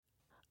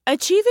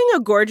Achieving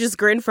a gorgeous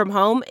grin from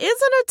home isn't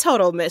a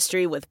total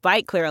mystery with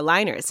Byte Clear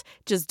aligners.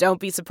 Just don't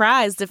be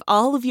surprised if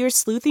all of your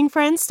sleuthing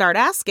friends start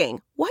asking,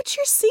 "What's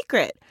your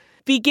secret?"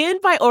 Begin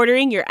by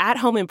ordering your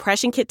at-home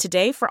impression kit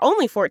today for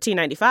only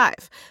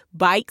 $14.95.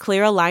 Byte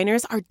Clear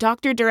aligners are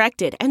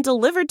doctor-directed and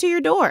delivered to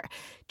your door.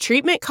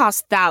 Treatment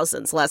costs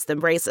thousands less than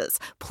braces.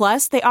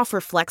 Plus, they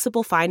offer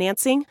flexible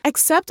financing,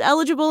 accept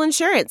eligible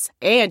insurance,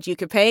 and you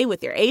can pay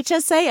with your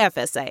HSA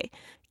FSA.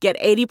 Get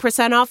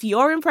 80% off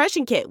your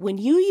impression kit when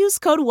you use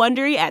code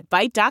WONDERY at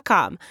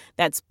Byte.com.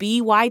 That's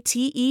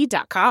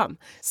BYTE.com.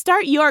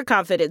 Start your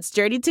confidence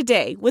journey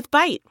today with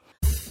Byte.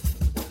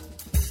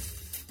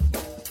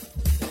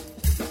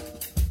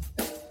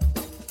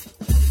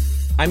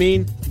 I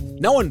mean,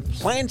 no one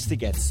plans to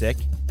get sick,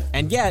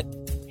 and yet,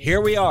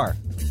 here we are.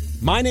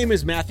 My name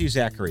is Matthew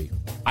Zachary.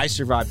 I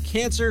survived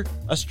cancer,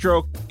 a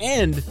stroke,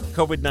 and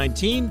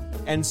COVID-19,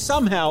 and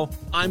somehow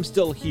I'm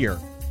still here.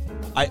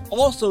 I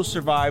also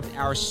survived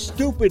our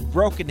stupid,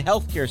 broken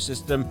healthcare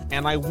system,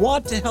 and I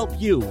want to help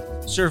you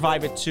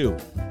survive it too.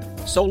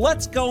 So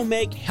let's go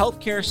make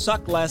healthcare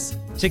suck less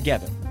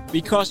together.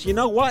 Because you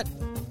know what?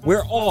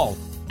 We're all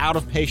out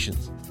of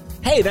patience.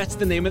 Hey, that's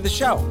the name of the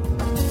show.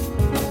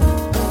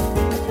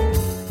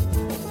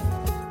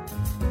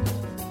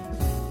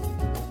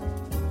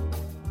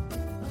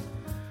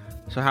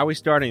 So how are we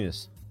starting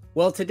this?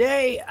 Well,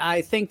 today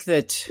I think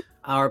that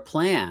our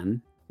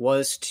plan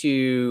was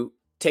to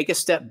take a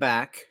step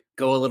back,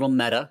 go a little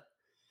meta,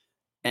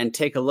 and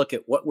take a look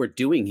at what we're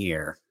doing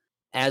here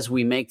as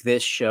we make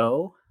this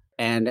show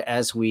and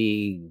as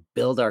we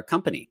build our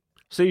company.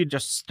 So you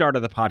just started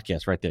the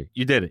podcast right there.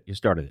 You did it. You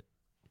started it.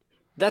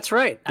 That's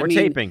right. We're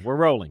taping. We're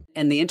rolling.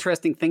 And the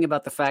interesting thing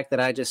about the fact that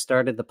I just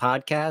started the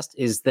podcast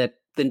is that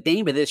the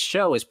name of this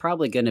show is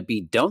probably going to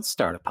be Don't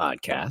Start a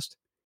Podcast.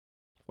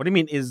 What do you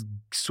mean is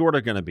sort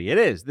of going to be? It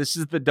is. This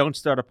is the Don't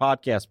Start a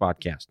Podcast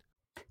podcast.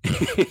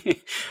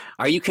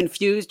 Are you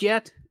confused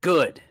yet?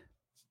 Good.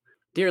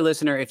 Dear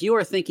listener, if you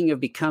are thinking of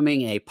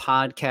becoming a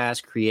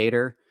podcast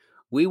creator,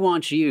 we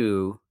want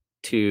you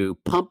to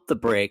pump the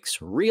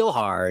brakes real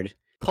hard,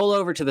 pull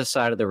over to the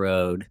side of the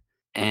road,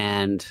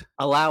 and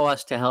allow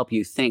us to help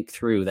you think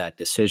through that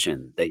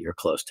decision that you're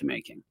close to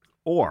making.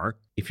 Or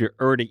if you're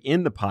already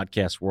in the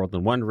podcast world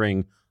and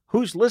wondering,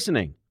 who's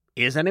listening?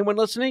 Is anyone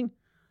listening?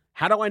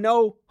 How do I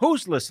know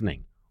who's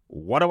listening?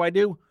 What do I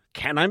do?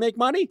 Can I make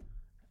money?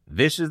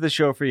 This is the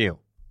show for you.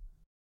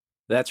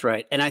 That's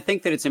right. And I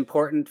think that it's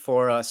important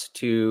for us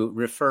to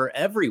refer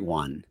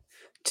everyone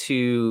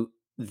to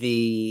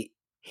the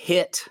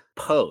hit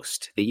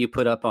post that you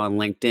put up on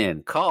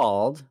LinkedIn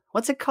called,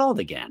 what's it called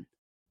again?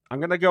 I'm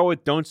going to go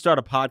with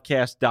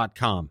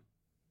don'tstartapodcast.com.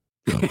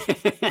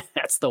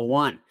 That's the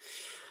one.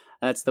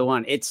 That's the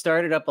one. It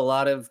started up a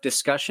lot of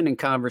discussion and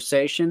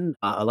conversation.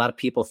 A lot of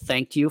people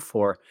thanked you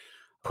for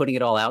putting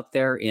it all out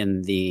there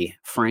in the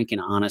frank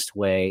and honest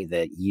way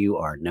that you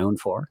are known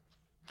for.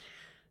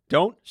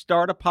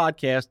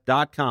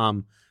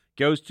 Don'tstartapodcast.com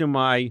goes to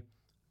my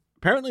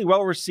apparently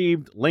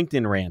well-received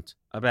LinkedIn rant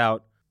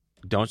about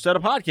Don't Start a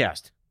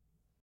Podcast.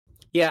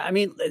 Yeah, I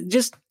mean,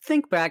 just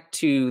think back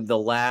to the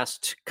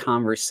last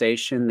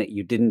conversation that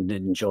you didn't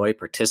enjoy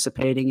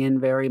participating in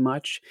very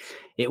much.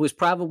 It was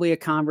probably a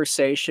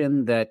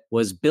conversation that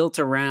was built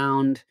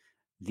around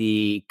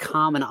the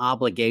common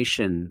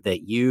obligation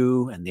that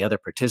you and the other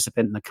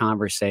participant in the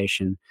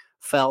conversation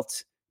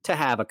felt to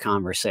have a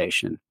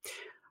conversation.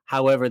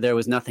 However, there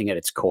was nothing at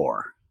its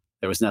core.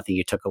 There was nothing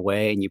you took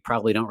away, and you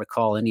probably don't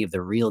recall any of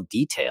the real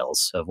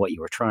details of what you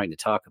were trying to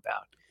talk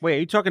about. Wait, are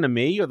you talking to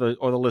me or the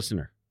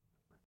listener?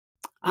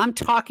 I'm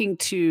talking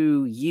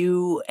to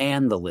you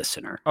and the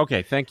listener.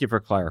 Okay, thank you for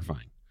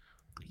clarifying.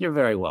 You're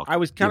very welcome. I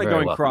was kind of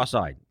going welcome.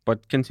 cross-eyed,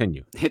 but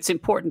continue. It's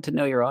important to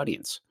know your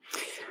audience.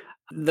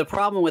 The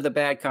problem with a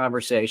bad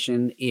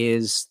conversation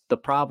is the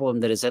problem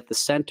that is at the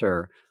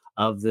center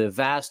of the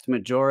vast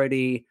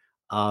majority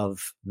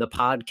of the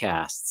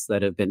podcasts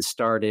that have been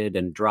started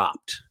and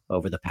dropped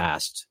over the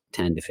past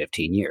 10 to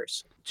 15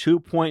 years.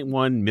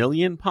 2.1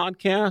 million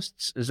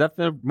podcasts? Is that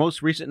the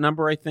most recent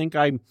number I think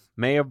I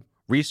may have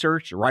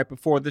researched right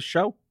before this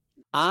show?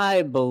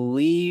 I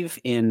believe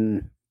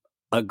in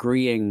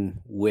agreeing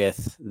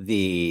with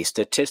the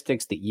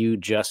statistics that you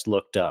just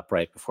looked up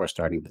right before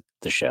starting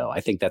the show.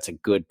 I think that's a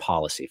good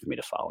policy for me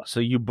to follow.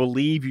 So you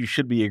believe you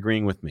should be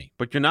agreeing with me,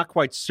 but you're not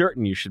quite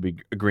certain you should be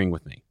agreeing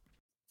with me.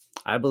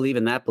 I believe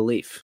in that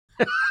belief.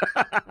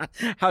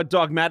 How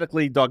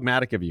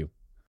dogmatic of you.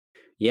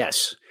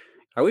 Yes.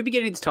 Are we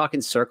beginning to talk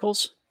in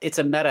circles? It's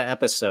a meta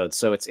episode,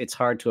 so it's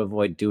hard to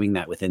avoid doing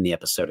that within the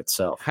episode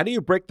itself. How do you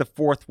break the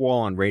fourth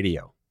wall on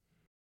radio?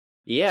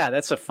 Yeah,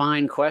 that's a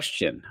fine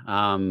question.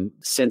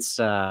 Since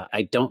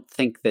I don't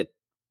think that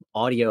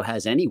audio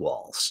has any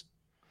walls.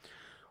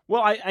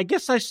 Well, I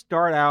guess I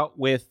start out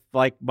with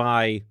like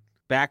my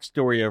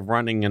backstory of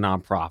running a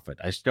nonprofit.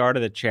 I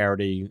started a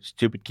charity,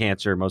 Stupid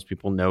Cancer. Most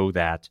people know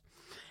that.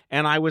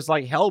 And I was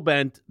like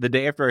hell-bent the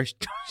day after I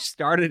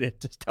started it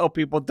to tell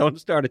people don't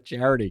start a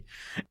charity.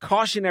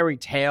 Cautionary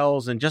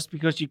tales, and just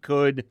because you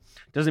could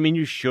doesn't mean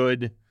you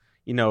should.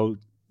 You know,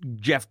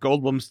 Jeff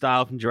Goldblum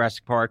style from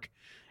Jurassic Park.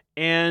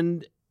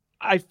 And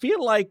I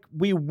feel like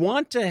we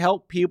want to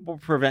help people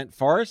prevent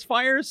forest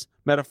fires,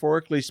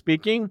 metaphorically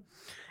speaking,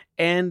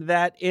 and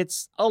that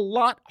it's a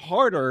lot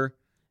harder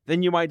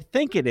than you might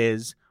think it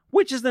is,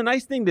 which is the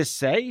nice thing to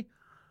say.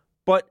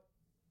 But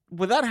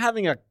without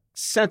having a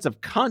sense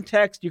of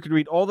context, you could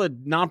read all the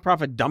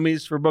nonprofit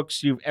dummies for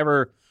books you've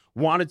ever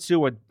wanted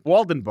to at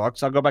Walden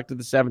Books. I'll go back to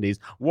the 70s.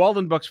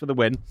 Walden Books for the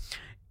win.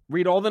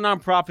 Read all the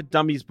nonprofit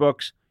dummies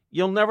books.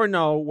 You'll never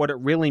know what it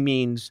really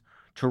means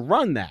to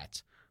run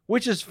that,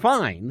 which is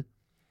fine.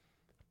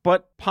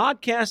 But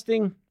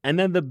podcasting and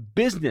then the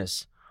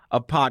business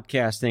of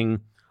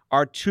podcasting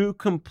are two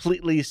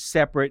completely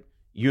separate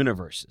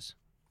universes.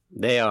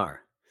 They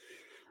are.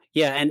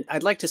 Yeah, and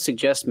I'd like to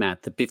suggest,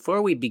 Matt, that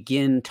before we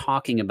begin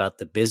talking about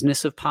the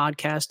business of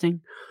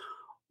podcasting,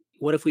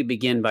 what if we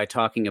begin by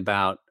talking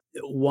about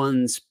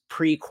one's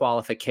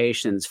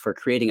pre-qualifications for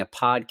creating a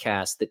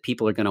podcast that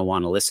people are going to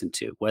want to listen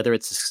to, whether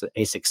it's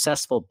a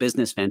successful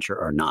business venture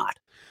or not?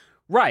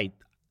 Right.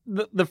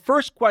 The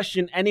first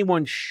question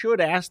anyone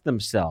should ask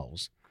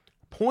themselves,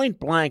 point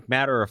blank,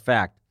 matter of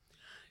fact,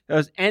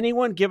 does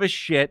anyone give a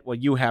shit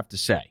what you have to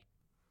say?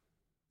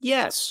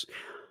 Yes.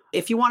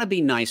 If you want to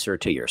be nicer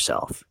to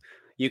yourself,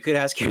 you could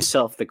ask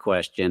yourself the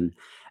question,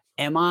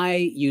 am I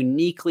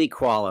uniquely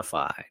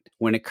qualified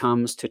when it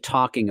comes to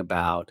talking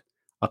about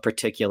a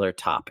particular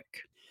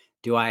topic?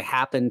 Do I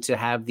happen to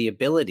have the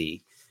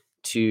ability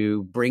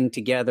to bring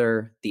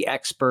together the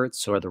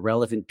experts or the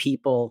relevant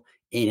people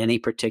in any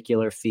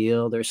particular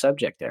field or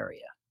subject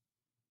area?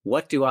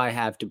 What do I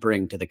have to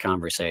bring to the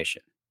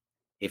conversation?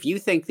 If you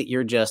think that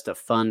you're just a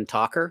fun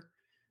talker,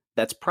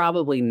 that's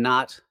probably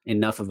not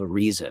enough of a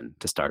reason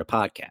to start a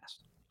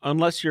podcast.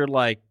 Unless you're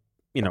like,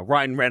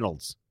 Ryan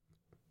Reynolds.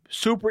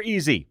 Super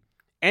easy.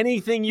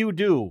 Anything you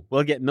do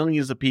will get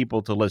millions of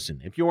people to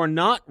listen. If you are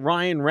not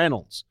Ryan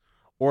Reynolds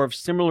or of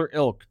similar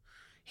ilk,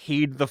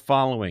 heed the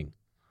following.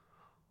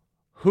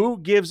 Who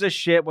gives a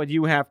shit what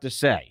you have to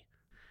say?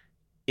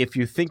 If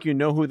you think you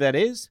know who that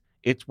is,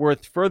 it's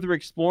worth further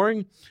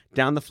exploring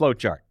down the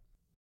flowchart.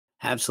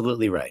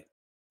 Absolutely right.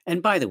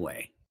 And by the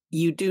way,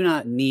 you do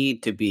not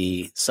need to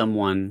be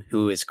someone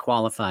who is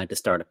qualified to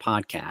start a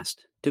podcast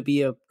to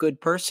be a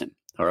good person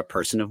or a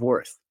person of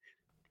worth.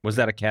 Was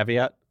that a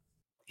caveat?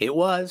 It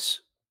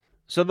was.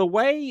 So the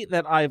way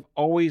that I've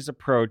always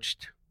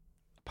approached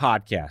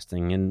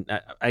podcasting,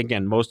 and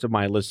again, most of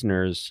my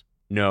listeners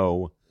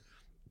know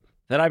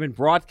that I've been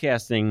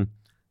broadcasting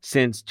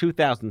since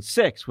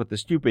 2006 with the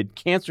stupid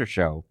cancer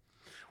show,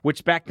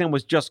 which back then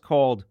was just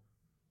called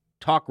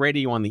Talk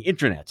Radio on the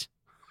Internet.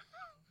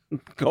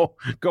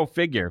 Go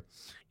figure.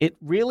 It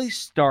really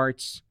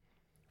starts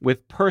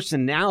with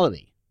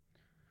personality,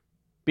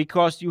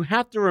 because you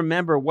have to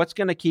remember what's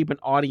going to keep an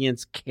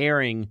audience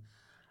caring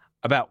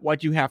about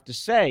what you have to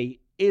say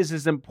is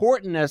as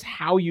important as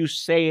how you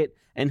say it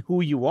and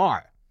who you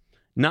are,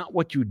 not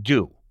what you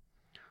do.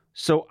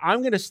 So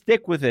I'm going to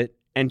stick with it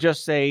and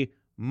just say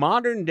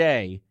modern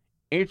day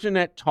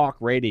internet talk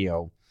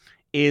radio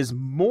is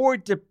more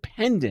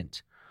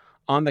dependent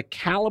on the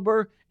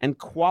caliber and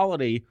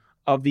quality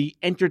of the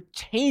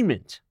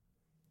entertainment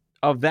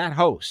of that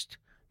host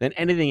than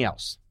anything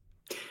else.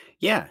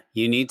 Yeah,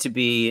 you need to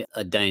be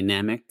a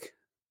dynamic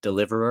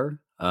deliverer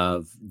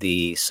of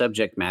the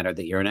subject matter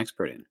that you're an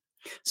expert in.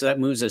 So that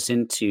moves us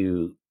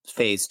into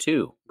phase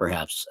 2,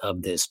 perhaps,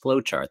 of this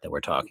flowchart that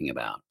we're talking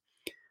about.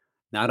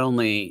 Not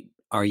only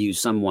are you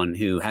someone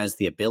who has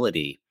the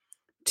ability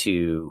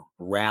to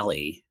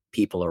rally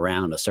people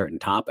around a certain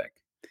topic,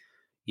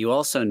 you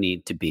also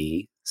need to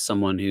be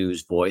someone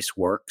whose voice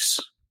works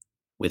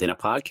within a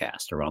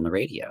podcast or on the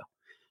radio.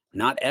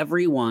 Not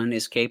everyone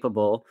is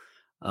capable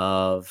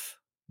of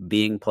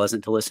being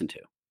pleasant to listen to.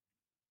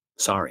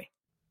 Sorry.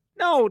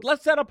 No,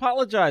 let's not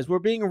apologize. We're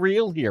being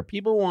real here.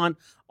 People want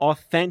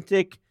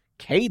authentic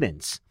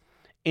cadence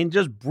and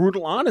just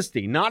brutal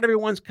honesty. Not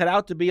everyone's cut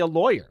out to be a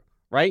lawyer,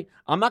 right?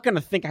 I'm not going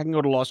to think I can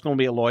go to law school and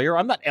be a lawyer.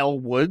 I'm not Elle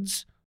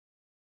Woods.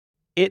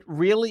 It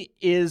really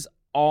is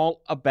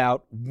all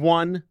about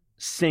one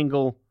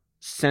single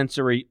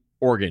sensory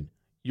organ,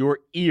 your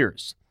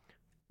ears.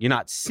 You're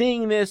not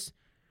seeing this.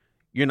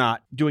 You're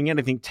not doing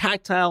anything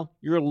tactile.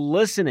 You're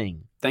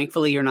listening.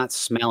 Thankfully, you're not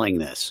smelling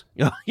this.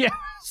 Yeah,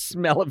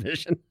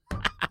 smell-o-vision.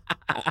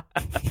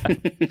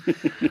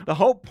 The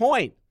whole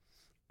point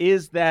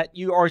is that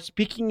you are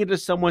speaking into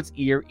someone's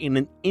ear in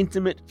an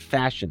intimate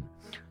fashion.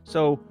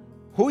 So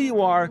who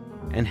you are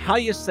and how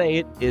you say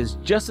it is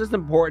just as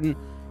important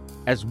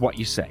as what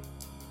you say.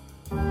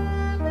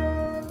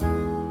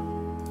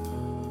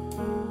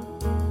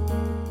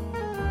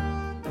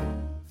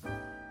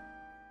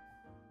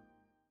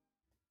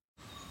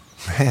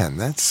 Man,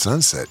 that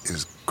sunset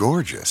is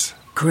gorgeous.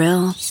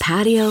 Grill,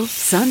 patio,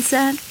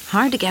 sunset.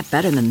 Hard to get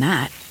better than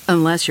that.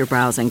 Unless you're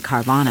browsing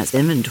Carvana's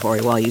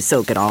inventory while you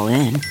soak it all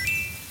in.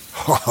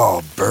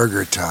 Oh,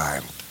 burger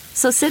time.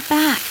 So sit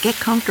back, get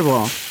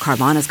comfortable.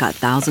 Carvana's got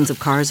thousands of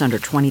cars under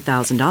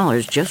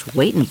 $20,000 just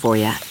waiting for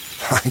you.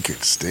 I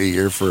could stay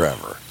here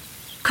forever.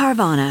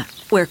 Carvana,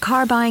 where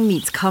car buying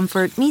meets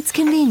comfort meets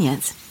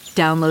convenience.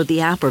 Download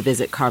the app or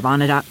visit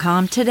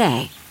Carvana.com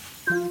today.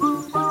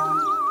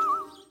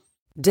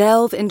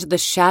 Delve into the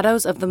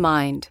shadows of the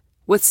mind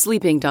with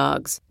Sleeping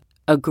Dogs,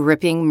 a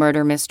gripping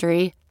murder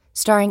mystery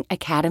starring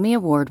Academy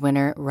Award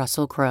winner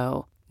Russell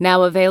Crowe.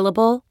 Now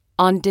available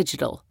on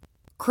digital.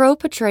 Crowe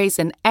portrays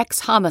an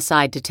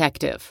ex-homicide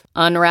detective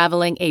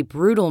unraveling a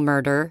brutal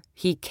murder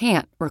he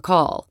can't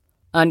recall.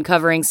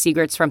 Uncovering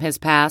secrets from his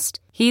past,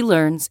 he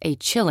learns a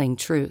chilling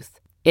truth.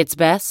 It's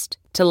best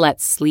to let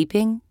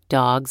sleeping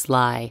dogs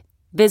lie.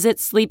 Visit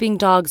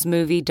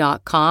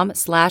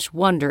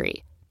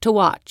sleepingdogsmovie.com/Wondery to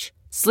watch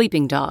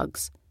Sleeping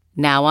Dogs,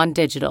 now on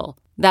digital.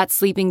 That's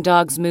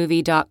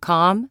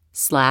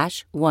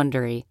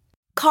sleepingdogsmovie.com/Wondery.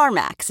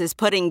 CarMax is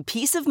putting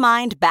peace of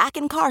mind back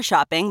in car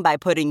shopping by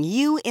putting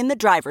you in the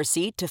driver's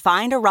seat to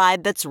find a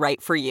ride that's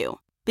right for you.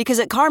 Because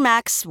at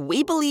CarMax,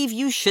 we believe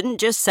you shouldn't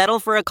just settle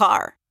for a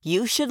car.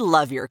 You should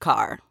love your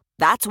car.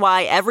 That's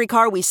why every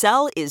car we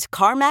sell is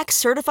CarMax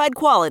certified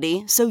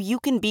quality, so you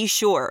can be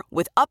sure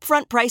with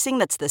upfront pricing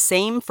that's the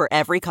same for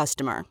every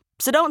customer.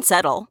 So don't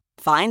settle.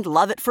 Find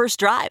love at first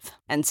drive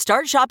and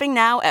start shopping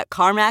now at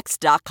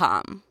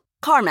CarMax.com.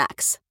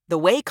 CarMax, the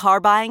way car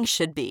buying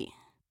should be.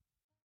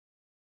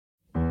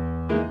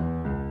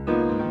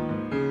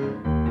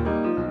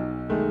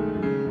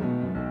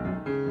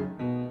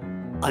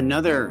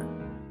 Another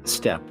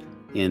step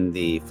in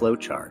the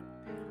flowchart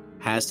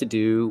has to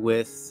do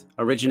with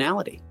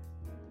originality.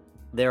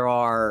 There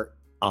are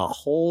a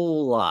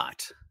whole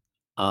lot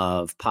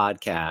of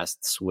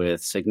podcasts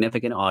with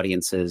significant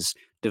audiences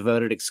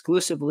devoted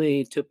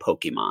exclusively to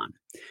Pokemon.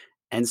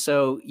 And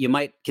so you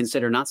might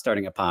consider not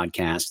starting a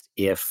podcast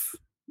if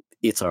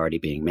it's already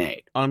being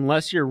made.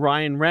 Unless you're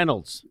Ryan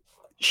Reynolds.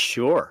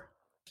 Sure,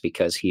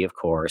 because he, of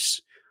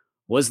course,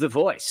 was the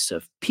voice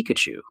of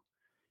Pikachu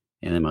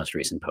in the most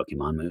recent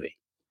Pokemon movie.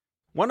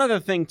 One other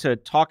thing to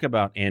talk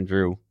about,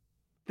 Andrew,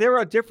 there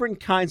are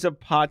different kinds of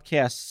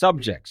podcast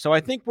subjects. So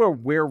I think what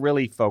we're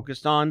really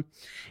focused on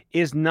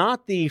is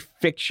not the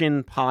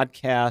fiction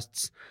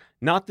podcasts,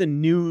 not the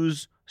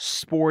news,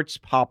 sports,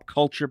 pop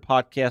culture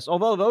podcasts,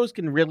 although those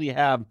can really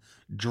have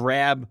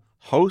drab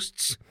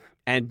hosts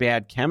and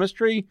bad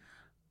chemistry.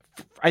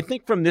 I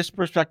think from this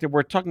perspective,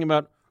 we're talking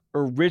about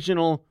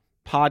original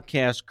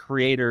podcast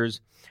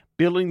creators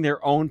building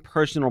their own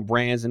personal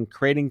brands and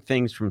creating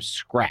things from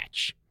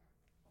scratch.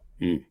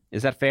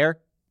 Is that fair?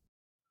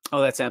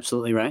 Oh, that's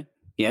absolutely right.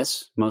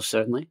 Yes, most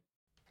certainly.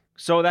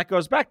 So that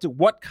goes back to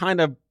what kind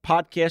of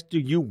podcast do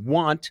you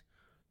want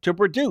to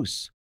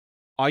produce?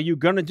 Are you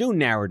going to do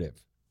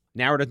narrative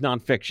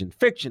nonfiction,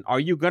 fiction? Are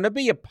you going to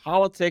be a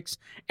politics,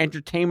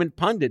 entertainment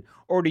pundit?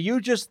 Or do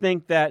you just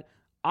think that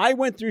I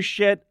went through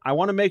shit, I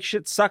want to make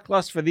shit suck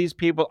less for these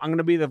people, I'm going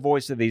to be the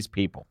voice of these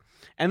people?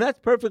 And that's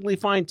perfectly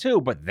fine too.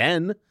 But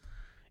then,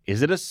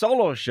 is it a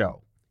solo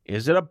show?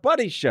 Is it a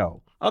buddy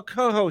show? A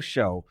co-host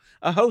show?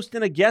 A host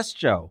and a guest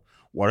show?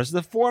 What does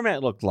the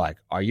format look like?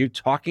 Are you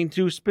talking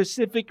to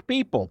specific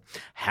people?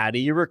 How do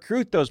you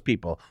recruit those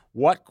people?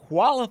 What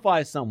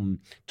qualifies someone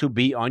to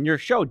be on your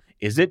show?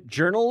 Is it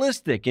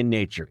journalistic in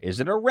nature? Is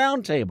it a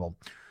roundtable?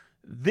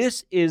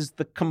 This is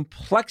the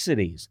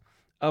complexities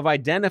of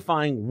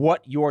identifying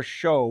what your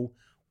show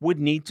would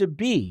need to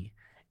be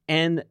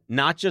and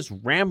not just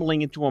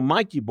rambling into a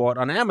mic you bought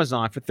on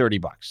Amazon for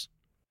 $30.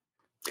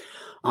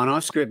 On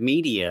Offscript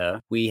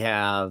Media, we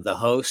have the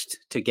host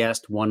to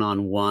guest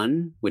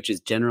one-on-one, which is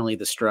generally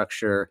the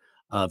structure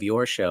of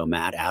your show,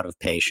 Matt, Out of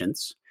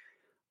Patience.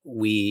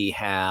 We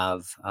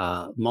have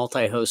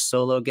multi-host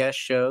solo guest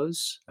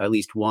shows, at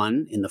least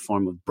one in the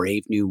form of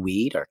Brave New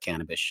Weed, our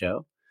cannabis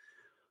show.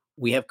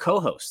 We have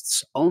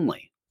co-hosts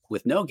only,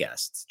 with no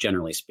guests,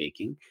 generally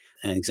speaking.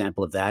 An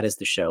example of that is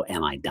the show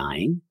Am I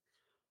Dying?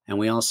 And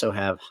we also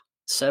have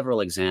several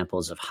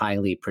examples of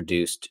highly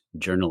produced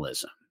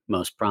journalism.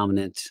 Most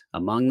prominent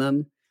among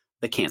them,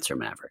 the Cancer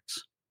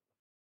Mavericks.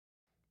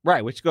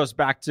 Right, which goes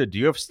back to, do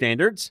you have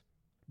standards?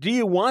 Do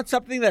you want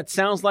something that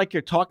sounds like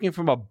you're talking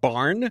from a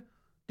barn? Do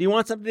you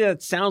want something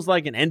that sounds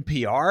like an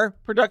NPR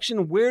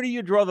production? Where do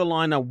you draw the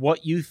line on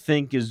what you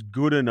think is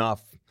good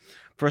enough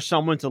for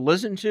someone to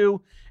listen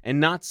to and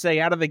not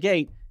say out of the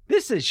gate,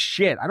 this is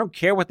shit. I don't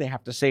care what they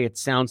have to say. It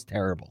sounds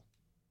terrible.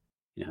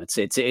 You know,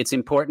 it's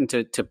important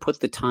to put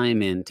the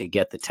time in to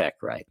get the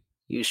tech right.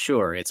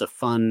 Sure, it's a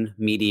fun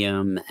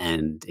medium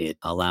and it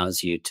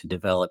allows you to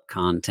develop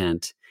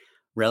content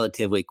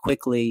relatively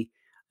quickly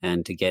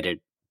and to get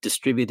it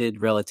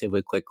distributed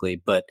relatively quickly,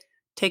 but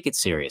take it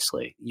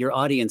seriously. Your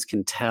audience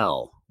can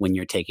tell when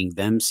you're taking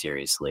them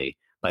seriously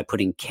by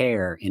putting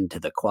care into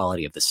the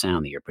quality of the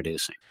sound that you're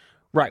producing.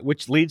 Right,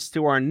 which leads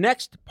to our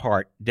next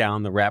part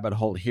down the rabbit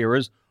hole here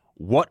is,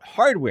 what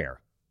hardware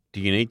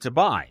do you need to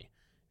buy?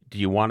 Do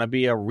you want to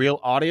be a real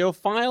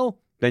audiophile?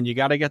 Then you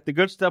got to get the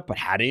good stuff. But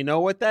how do you know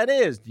what that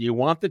is? Do you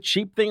want the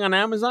cheap thing on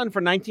Amazon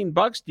for $19?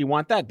 Do you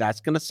want that? That's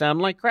going to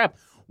sound like crap.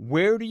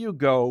 Where do you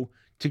go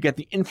to get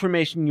the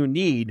information you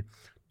need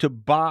to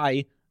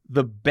buy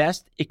the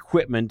best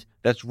equipment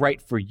that's right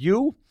for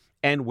you?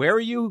 And where are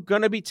you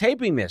going to be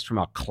taping this? From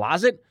a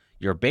closet,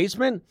 your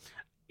basement,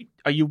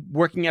 Are you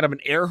working out of an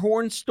air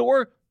horn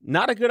store?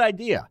 Not a good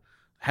idea.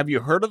 Have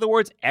you heard of the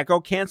words echo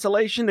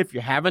cancellation? If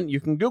you haven't, you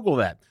can Google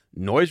that.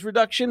 Noise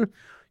reduction?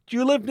 Do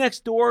you live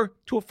next door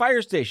to a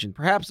fire station,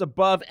 perhaps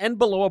above and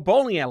below a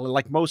bowling alley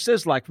like Mo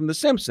Sizlak from The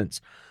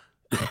Simpsons?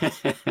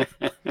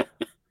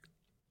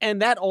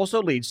 And that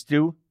also leads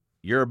to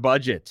your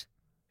budget.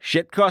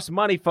 Shit costs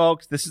money,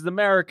 folks. This is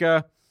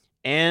America.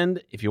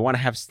 And if you want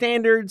to have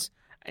standards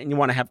and you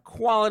want to have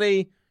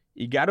quality,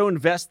 you got to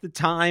invest the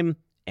time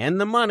and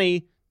the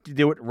money to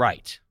do it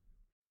right.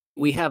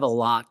 We have a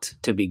lot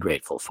to be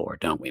grateful for,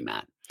 don't we,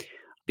 Matt?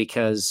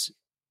 Because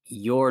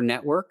your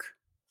network,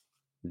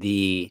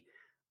 the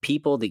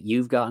people that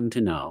you've gotten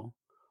to know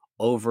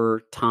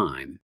over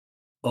time,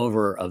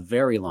 over a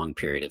very long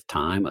period of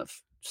time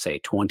of, say,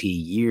 20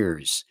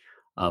 years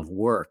of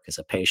work as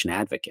a patient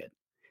advocate,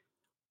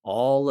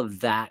 all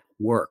of that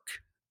work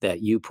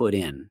that you put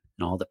in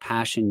and all the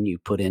passion you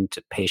put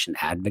into patient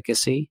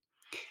advocacy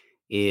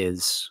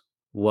is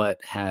what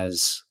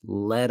has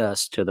led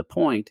us to the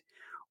point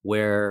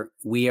where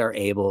we are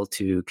able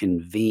to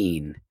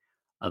convene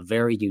a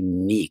very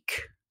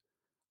unique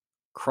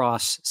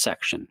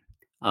cross-section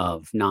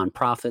of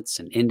nonprofits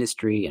and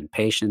industry and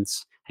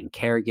patients and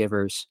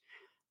caregivers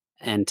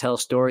and tell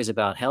stories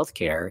about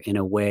healthcare in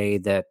a way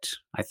that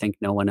I think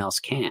no one else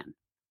can.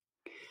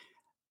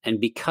 And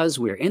because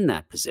we're in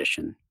that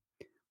position,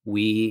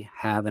 we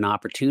have an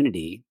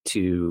opportunity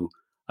to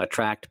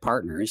attract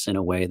partners in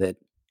a way that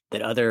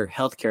other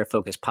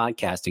healthcare-focused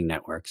podcasting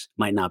networks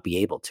might not be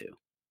able to.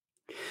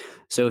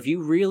 So if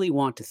you really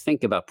want to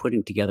think about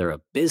putting together a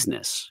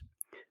business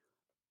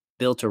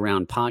built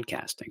around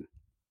podcasting,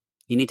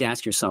 you need to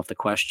ask yourself the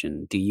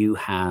question, do you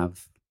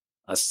have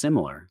a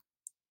similar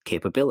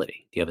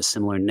capability? Do you have a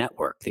similar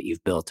network that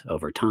you've built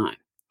over time?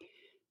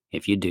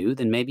 If you do,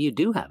 then maybe you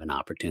do have an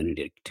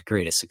opportunity to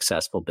create a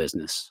successful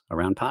business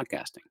around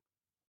podcasting.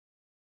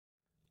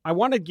 I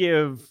want to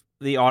give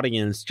the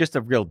audience just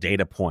a real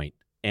data point.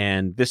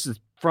 And this is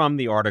from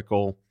the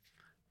article,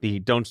 the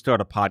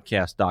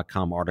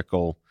don'tstartapodcast.com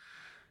article.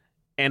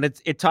 And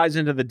it ties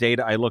into the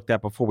data I looked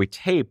at before we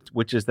taped,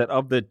 which is that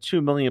of the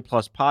 2 million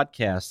plus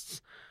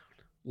podcasts,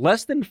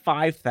 less than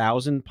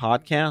 5,000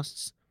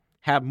 podcasts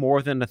have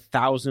more than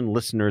 1,000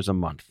 listeners a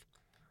month.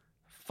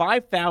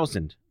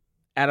 5,000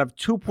 out of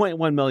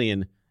 2.1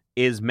 million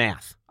is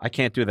math. I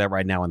can't do that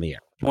right now on the air.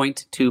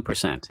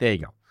 0.2%. There you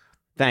go.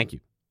 Thank you.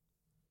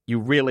 You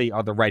really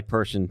are the right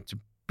person to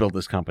build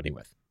this company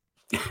with.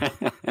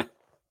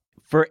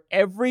 For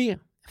every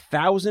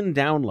 1,000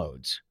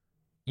 downloads,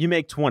 you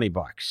make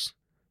 $20.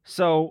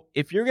 So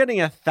if you're getting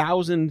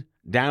 1,000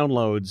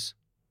 downloads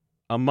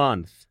a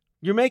month,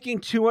 you're making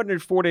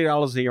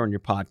 $240 a year on your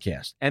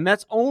podcast. And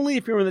that's only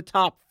if you're in the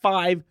top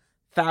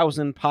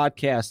 5,000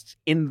 podcasts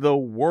in the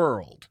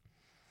world.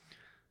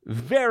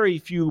 Very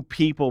few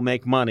people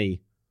make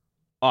money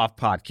off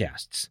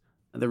podcasts.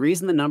 The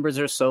reason the numbers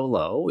are so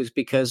low is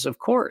because, of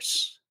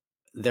course,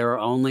 there are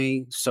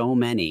only so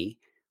many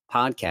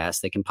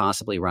podcasts that can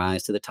possibly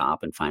rise to the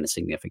top and find a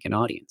significant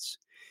audience.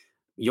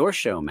 Your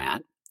show,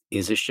 Matt,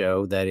 is a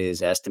show that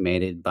is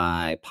estimated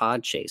by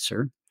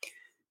Podchaser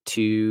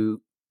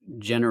to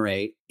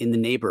generate in the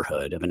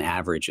neighborhood of an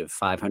average of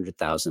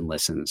 500,000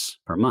 listens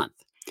per month.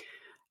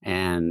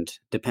 And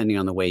depending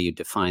on the way you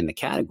define the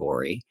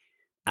category,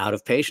 Out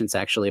of Patients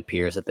actually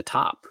appears at the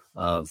top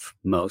of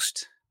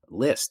most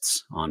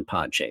lists on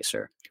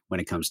Podchaser when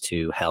it comes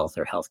to health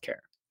or healthcare.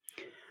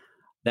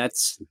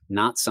 That's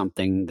not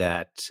something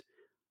that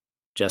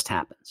just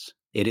happens.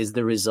 It is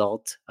the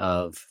result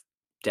of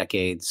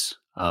decades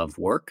of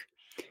work.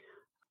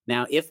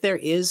 Now, if there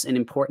is an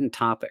important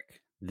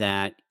topic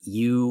that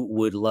you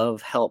would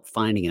love help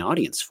finding an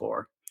audience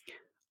for,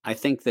 I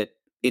think that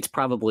it's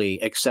probably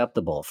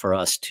acceptable for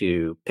us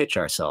to pitch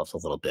ourselves a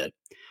little bit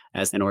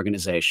as an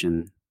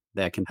organization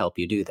that can help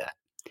you do that.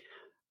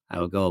 I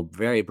will go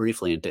very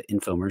briefly into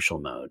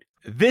infomercial mode.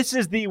 This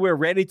is the We're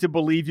Ready to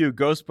Believe You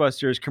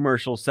Ghostbusters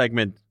commercial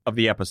segment of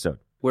the episode.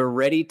 We're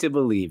ready to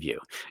believe you.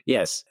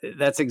 Yes,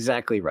 that's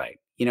exactly right.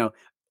 You know,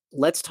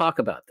 let's talk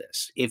about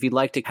this. If you'd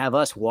like to have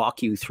us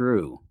walk you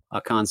through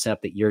a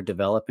concept that you're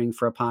developing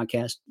for a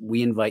podcast,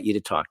 we invite you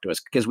to talk to us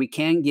because we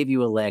can give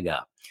you a leg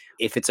up.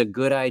 If it's a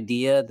good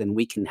idea, then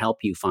we can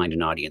help you find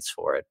an audience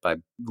for it by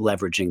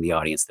leveraging the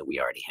audience that we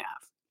already have.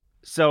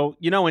 So,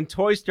 you know, in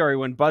Toy Story,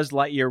 when Buzz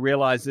Lightyear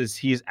realizes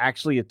he's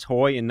actually a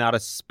toy and not a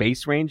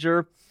space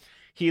ranger,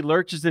 he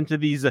lurches into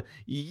these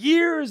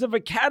years of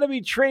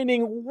academy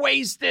training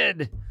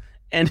wasted.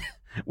 And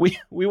we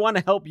want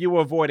to help you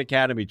avoid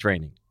academy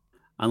training.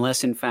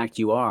 Unless, in fact,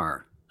 you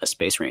are a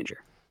space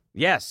ranger.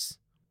 Yes.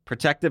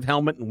 Protective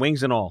helmet and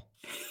wings and all.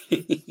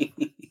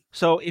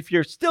 So if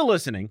you're still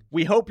listening,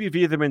 we hope you've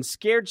either been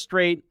scared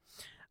straight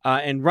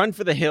and run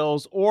for the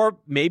hills, or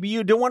maybe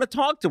you don't want to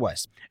talk to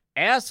us.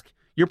 Ask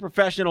your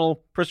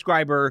professional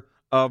prescriber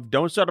of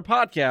Don't Start a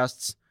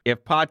Podcasts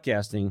if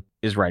podcasting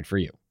is right for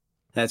you.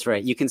 That's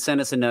right. You can send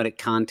us a note at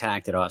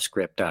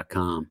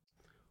contact@offscript.com.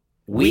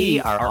 We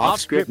are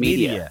Offscript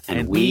Media,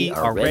 and we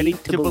are ready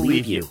to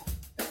believe you.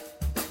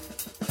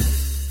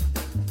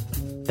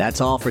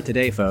 That's all for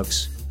today,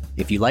 folks.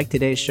 If you like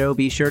today's show,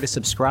 be sure to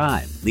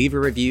subscribe, leave a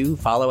review,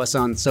 follow us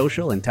on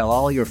social, and tell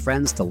all your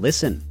friends to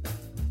listen.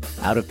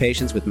 Out of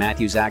Patience with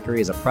Matthew Zachary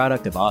is a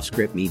product of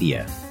Offscript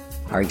Media.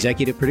 Our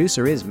executive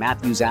producer is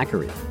Matthew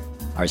Zachary.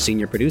 Our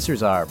senior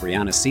producers are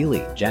Brianna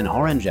Seeley, Jen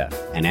Horanger,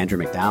 and Andrew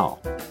McDowell.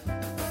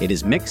 It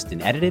is mixed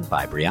and edited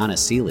by Brianna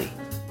Seeley.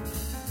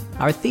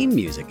 Our theme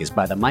music is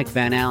by the Mike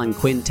Van Allen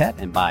Quintet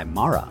and by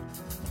Mara.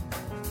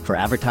 For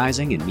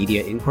advertising and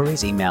media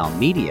inquiries, email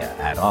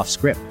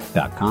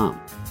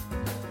media@offscript.com.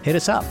 Hit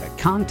us up at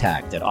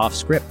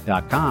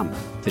contact@offscript.com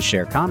to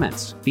share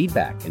comments,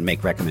 feedback, and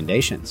make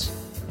recommendations.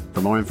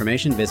 For more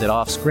information, visit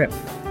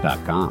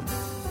offscript.com.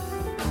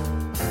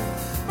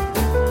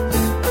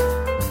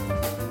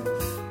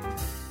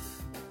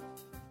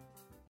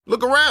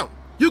 Look around.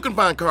 You can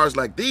find cars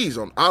like these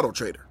on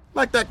AutoTrader,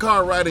 like that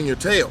car riding your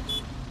tail.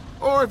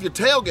 Or if you're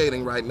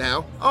tailgating right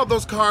now, all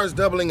those cars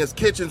doubling as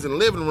kitchens and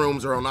living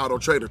rooms are on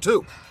AutoTrader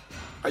too.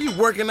 Are you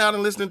working out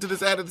and listening to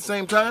this ad at the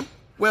same time?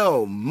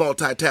 Well,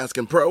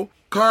 multitasking pro,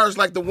 cars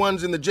like the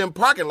ones in the gym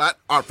parking lot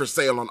are for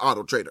sale on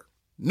AutoTrader.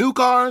 New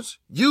cars,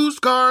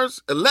 used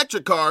cars,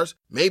 electric cars,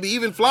 maybe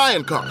even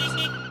flying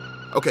cars.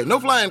 Okay, no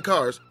flying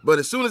cars, but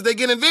as soon as they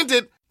get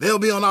invented, they'll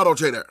be on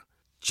AutoTrader.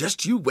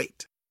 Just you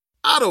wait.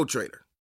 AutoTrader.